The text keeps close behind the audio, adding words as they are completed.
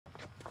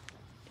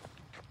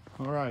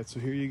All right, so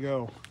here you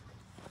go.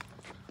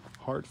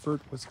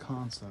 Hartford,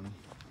 Wisconsin,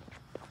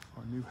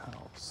 our new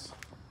house.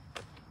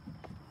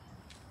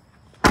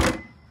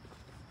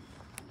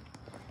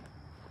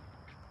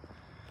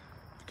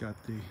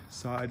 Got the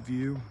side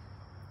view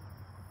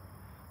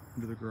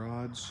into the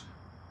garage,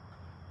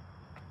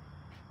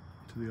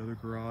 to the other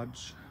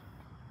garage,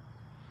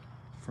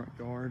 front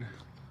yard,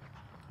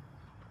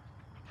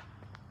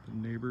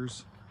 the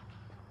neighbors.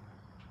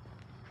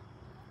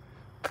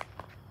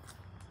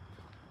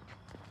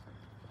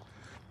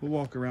 We'll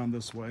walk around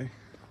this way,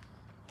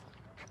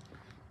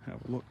 have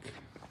a look.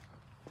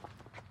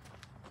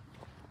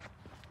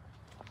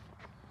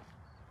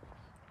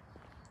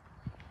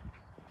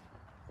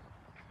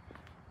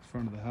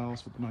 Front of the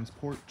house with a nice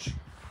porch.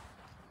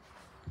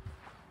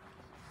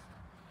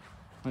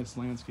 Nice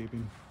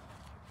landscaping.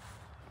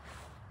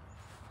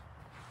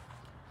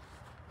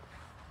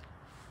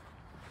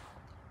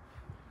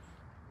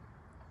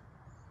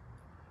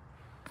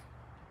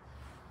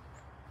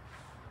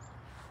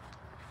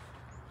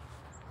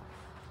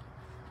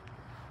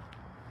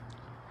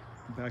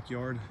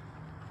 Backyard.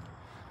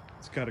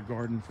 It's got a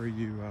garden for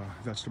you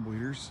vegetable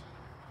eaters.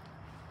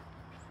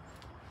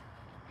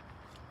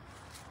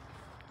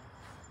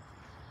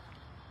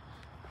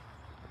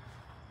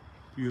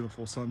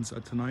 Beautiful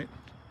sunset tonight.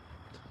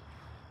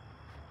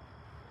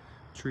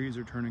 Trees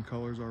are turning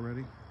colors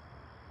already.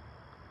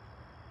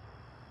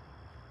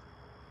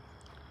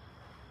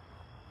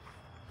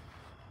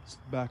 It's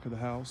the back of the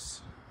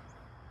house.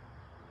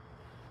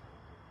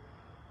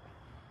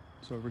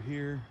 So over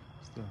here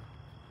is the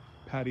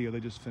patio they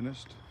just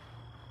finished.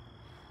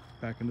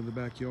 Back into the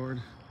backyard.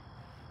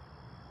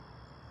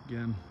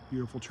 Again,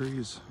 beautiful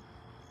trees.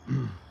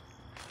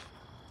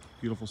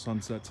 Beautiful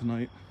sunset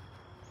tonight.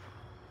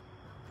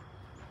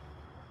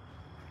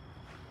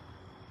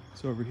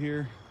 So over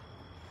here,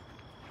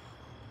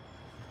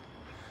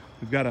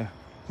 we've got to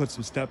put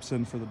some steps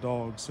in for the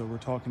dogs. So we're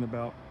talking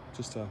about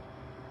just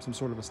some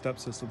sort of a step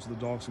system so the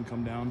dogs can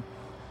come down.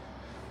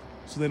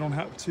 So they don't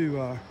have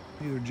to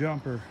either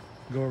jump or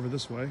go over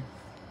this way.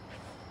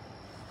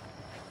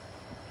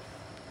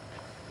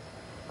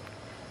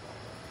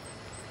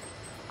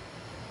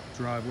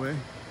 Driveway.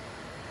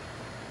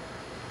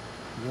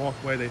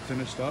 Walkway they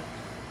finished up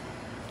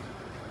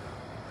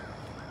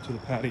to the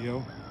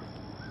patio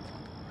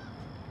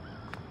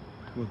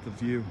with the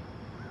view.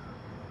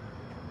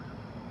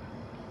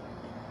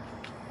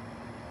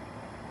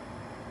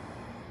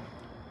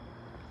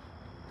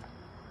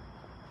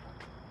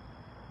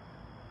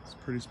 It's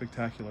pretty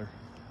spectacular.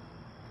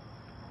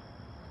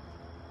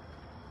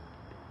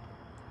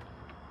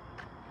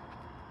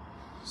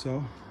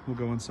 So we'll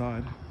go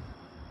inside.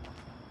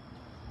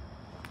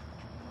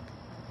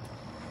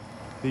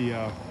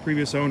 The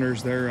previous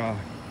owners, they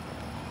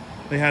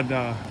had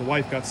the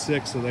wife got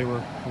sick, so they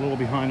were a little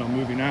behind on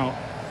moving out.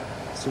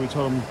 So we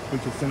told them we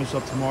could finish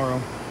up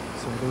tomorrow,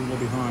 so they're a little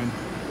behind.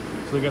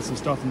 So they got some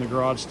stuff in the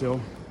garage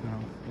still,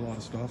 a lot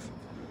of stuff.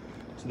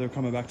 So they're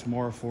coming back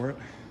tomorrow for it.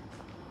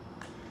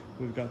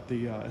 We've got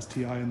the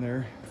STI in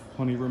there,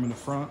 plenty of room in the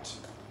front.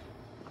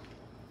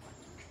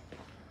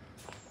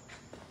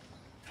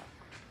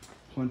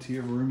 Plenty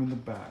of room in the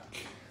back.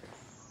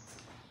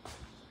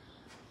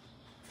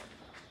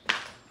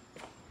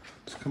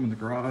 Let's come in the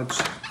garage,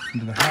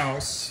 into the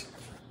house.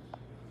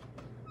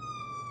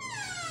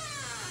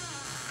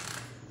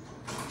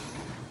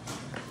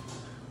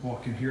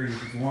 Walk in here to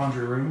the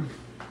laundry room.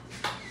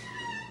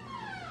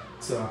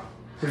 It's a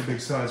pretty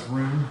big sized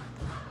room.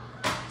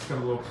 It's got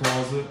a little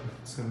closet.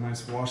 It's got a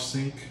nice wash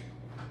sink.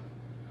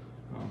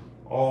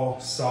 All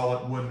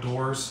solid wood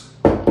doors.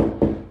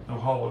 No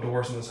hollow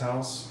doors in this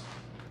house.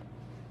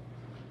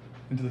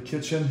 Into the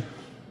kitchen.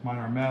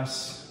 Minor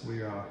mess.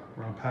 We're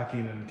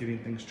unpacking and getting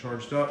things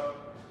charged up.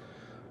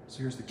 So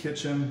here's the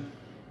kitchen.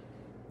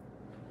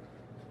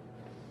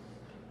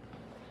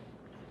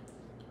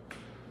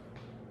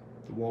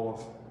 The wall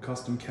of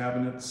custom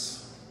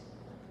cabinets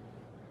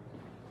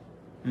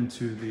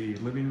into the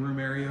living room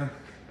area.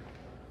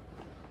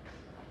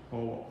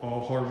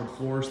 All hardwood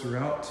floors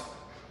throughout.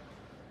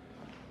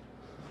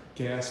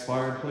 Gas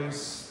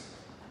fireplace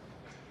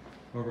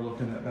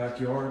overlooking that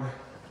backyard.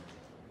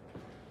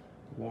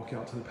 Walk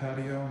out to the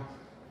patio.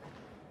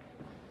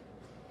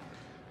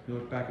 You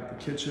look back at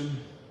the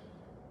kitchen.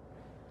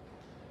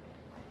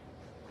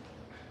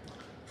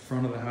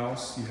 Front of the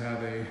house, you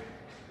have a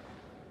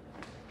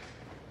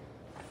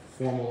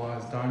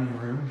formalized dining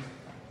room.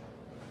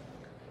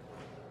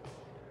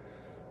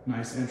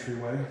 Nice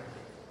entryway.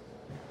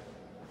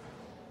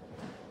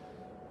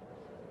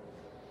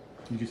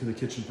 You get to the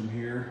kitchen from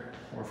here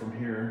or from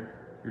here,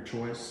 your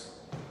choice.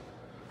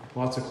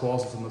 Lots of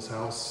closets in this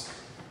house.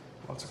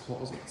 Lots of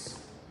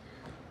closets.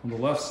 On the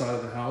left side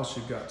of the house,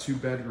 you've got 2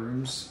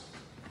 bedrooms.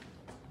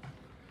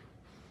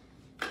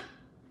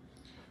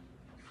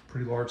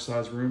 Pretty large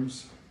size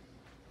rooms.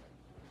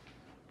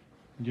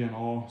 Again,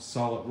 all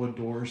solid wood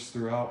doors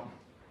throughout.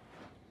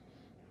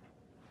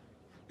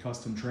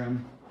 Custom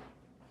trim.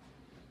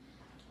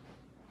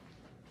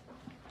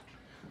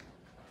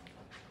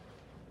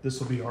 This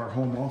will be our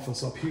home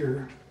office up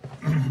here.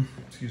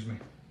 Excuse me.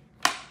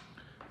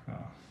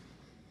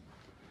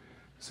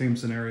 Same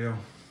scenario,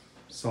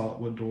 solid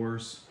wood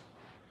doors,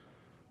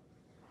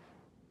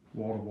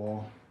 wall to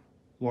wall,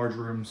 large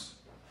rooms.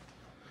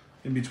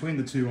 In between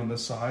the two on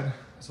this side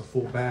is a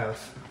full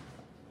bath.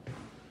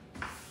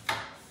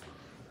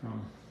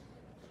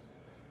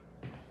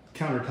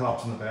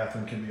 Countertops in the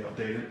bathroom can be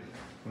updated.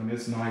 I mean,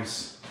 it's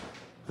nice.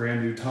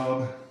 Brand new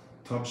tub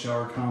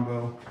shower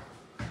combo.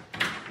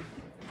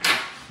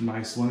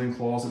 Nice linen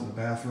closet in the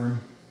bathroom.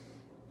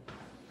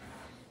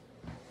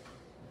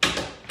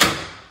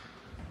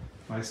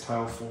 Nice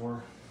tile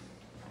floor.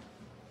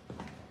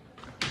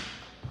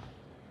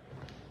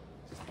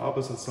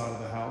 Opposite side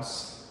of the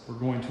house, we're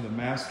going to the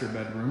master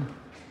bedroom.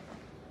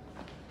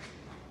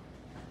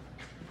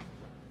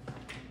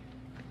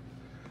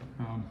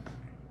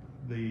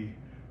 The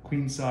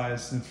queen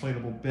size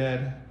inflatable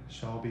bed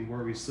shall be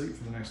where we sleep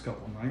for the next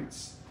couple of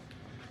nights.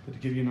 But to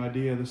give you an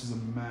idea, this is a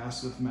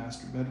massive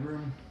master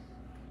bedroom.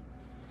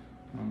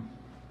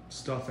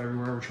 Stuff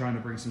everywhere. We're trying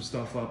to bring some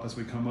stuff up as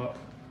we come up.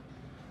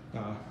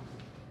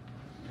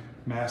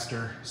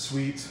 Master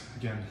suite.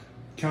 Again,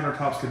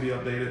 countertops could be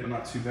updated, but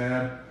not too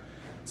bad.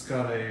 It's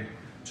got a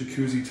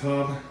jacuzzi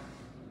tub,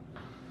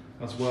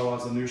 as well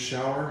as a new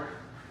shower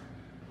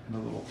and a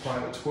little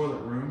private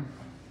toilet room.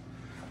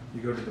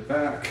 You go to the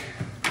back,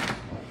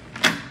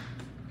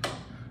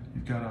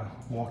 you've got a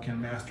walk-in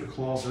master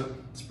closet.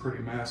 It's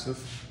pretty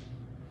massive.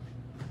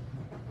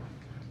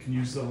 Can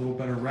use a little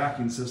better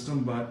racking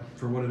system, but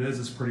for what it is,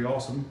 it's pretty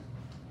awesome.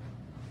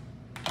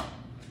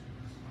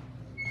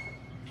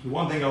 The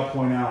one thing I'll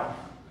point out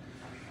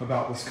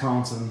about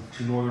Wisconsin,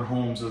 the northern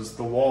homes, is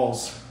the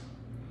walls.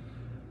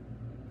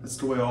 It's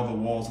the way all the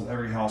walls of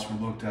every house we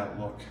looked at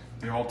look.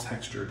 They're all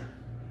textured.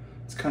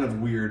 It's kind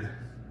of weird,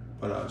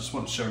 but I just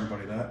want to show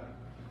everybody that.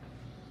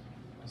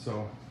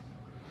 So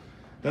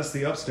that's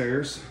the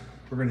upstairs.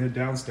 We're gonna head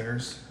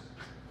downstairs.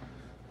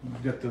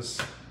 We've got this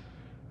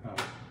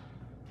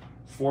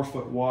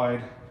 4-foot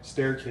wide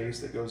staircase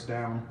that goes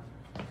down.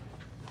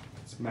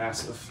 It's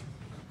massive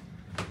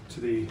to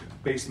the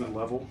basement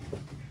level.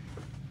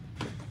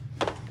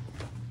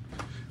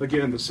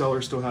 Again, the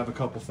sellers still have a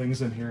couple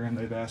things in here and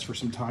they've asked for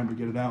some time to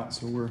get it out,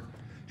 so we're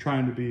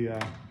trying to be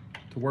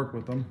to work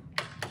with them.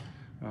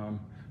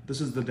 This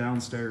is the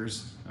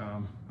downstairs.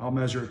 I'll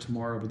measure it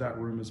tomorrow, but that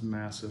room is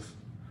massive.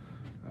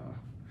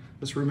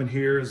 This room in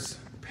here is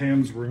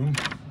Pam's room.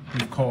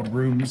 They're called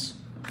rooms.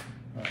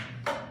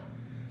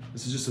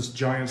 This is just this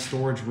giant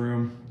storage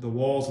room. The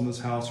walls in this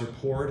house are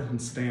poured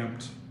and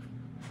stamped.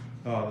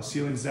 The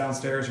ceilings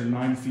downstairs are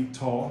 9 feet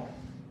tall.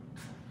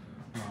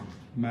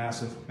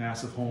 Massive,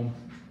 massive home.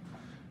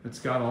 It's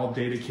got all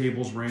data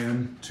cables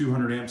ran,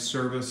 200 amp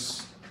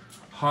service,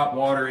 hot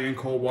water and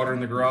cold water in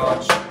the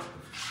garage.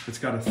 It's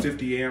got a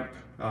 50 amp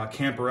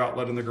camper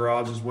outlet in the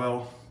garage as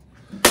well.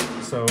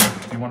 So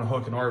if you want to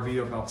hook an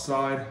RV up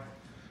outside,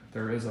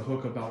 there is a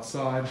hookup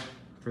outside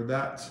for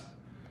that.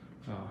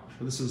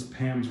 This is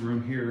Pam's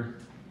room here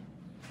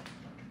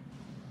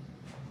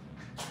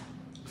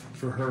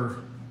for her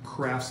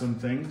crafts and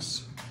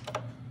things.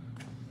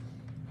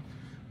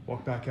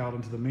 Walk back out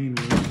into the main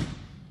room.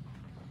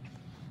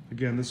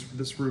 Again,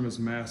 this room is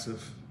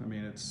massive. I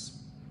mean, it's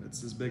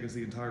as big as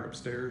the entire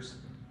upstairs.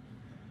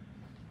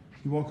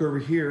 You walk over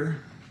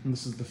here, and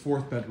this is the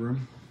 4th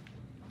bedroom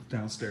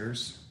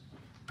downstairs.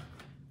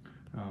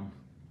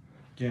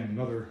 Again,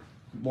 another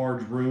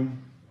large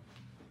room.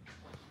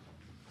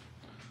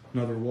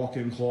 Another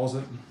walk-in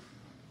closet.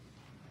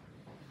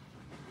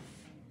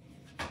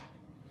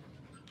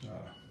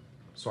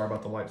 Sorry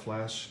about the light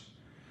flash.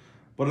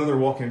 But another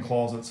walk-in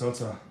closet, so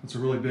it's a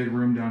really big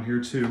room down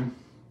here too.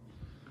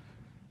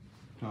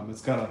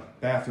 It's got a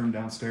bathroom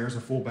downstairs,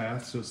 a full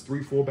bath, so it's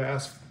 3 full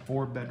baths,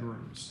 4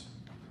 bedrooms.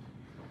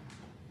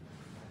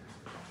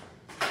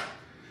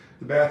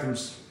 The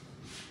bathroom's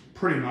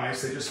pretty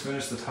nice. They just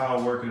finished the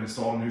tile work and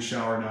installed a new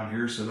shower down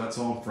here, so that's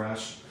all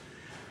fresh.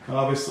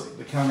 Obviously,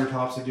 the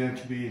countertops again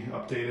can be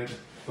updated,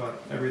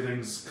 but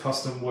everything's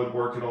custom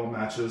woodwork. It all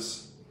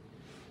matches.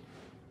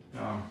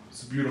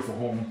 It's a beautiful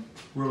home,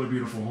 really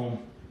beautiful home.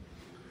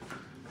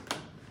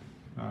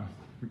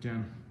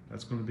 Again,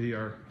 that's going to be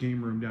our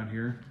game room down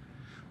here.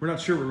 We're not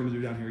sure what we're going to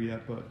do down here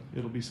yet, but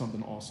it'll be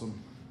something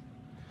awesome.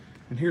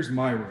 And here's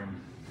my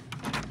room.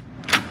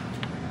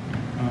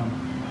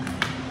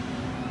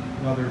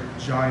 Another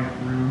giant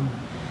room.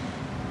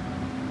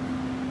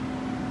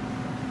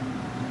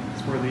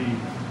 It's where the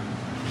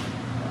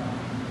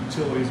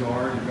utilities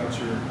are. You've got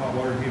your hot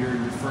water heater,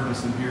 your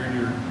furnace in here, and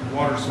your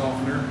water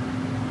softener.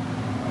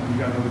 You've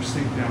got another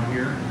sink down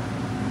here.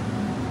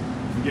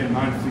 Again,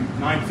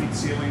 9 feet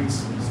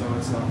ceilings, so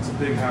it's a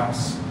big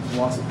house,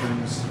 lots of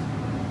things.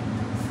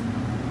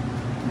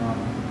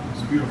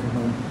 It's a beautiful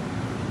home.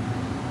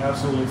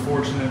 Absolutely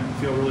fortunate,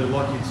 feel really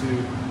lucky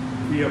to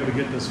be able to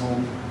get this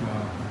home.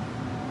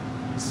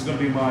 This is going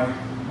to be my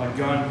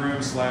gun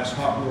room /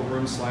 hot wheel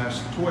room /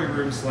 toy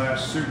room /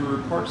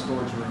 Subaru part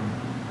storage room.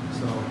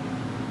 So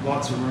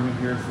lots of room in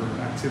here for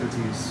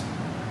activities.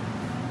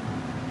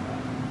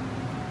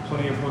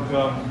 Plenty of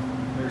hookup.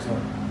 There's a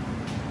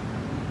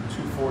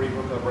 240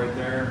 hookup right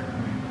there.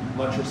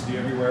 Electricity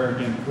everywhere.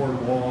 Again, poured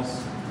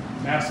walls.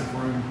 Massive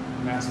room,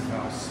 massive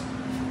house.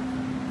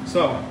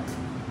 So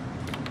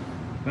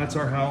that's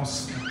our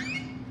house.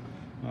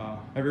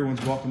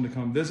 Everyone's welcome to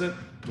come visit.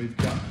 We've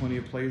got plenty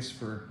of place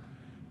for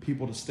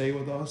people to stay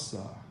with us.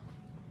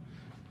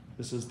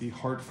 This is the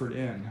Hartford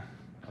Inn.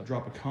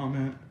 Drop a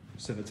comment,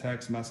 send a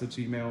text message,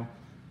 email,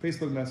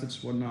 Facebook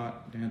message,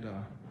 whatnot, and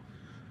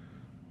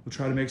we'll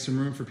try to make some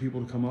room for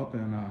people to come up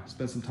and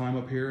spend some time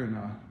up here and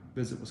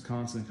visit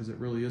Wisconsin, because it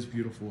really is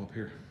beautiful up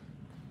here.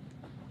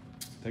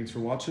 Thanks for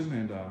watching,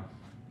 and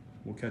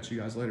we'll catch you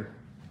guys later.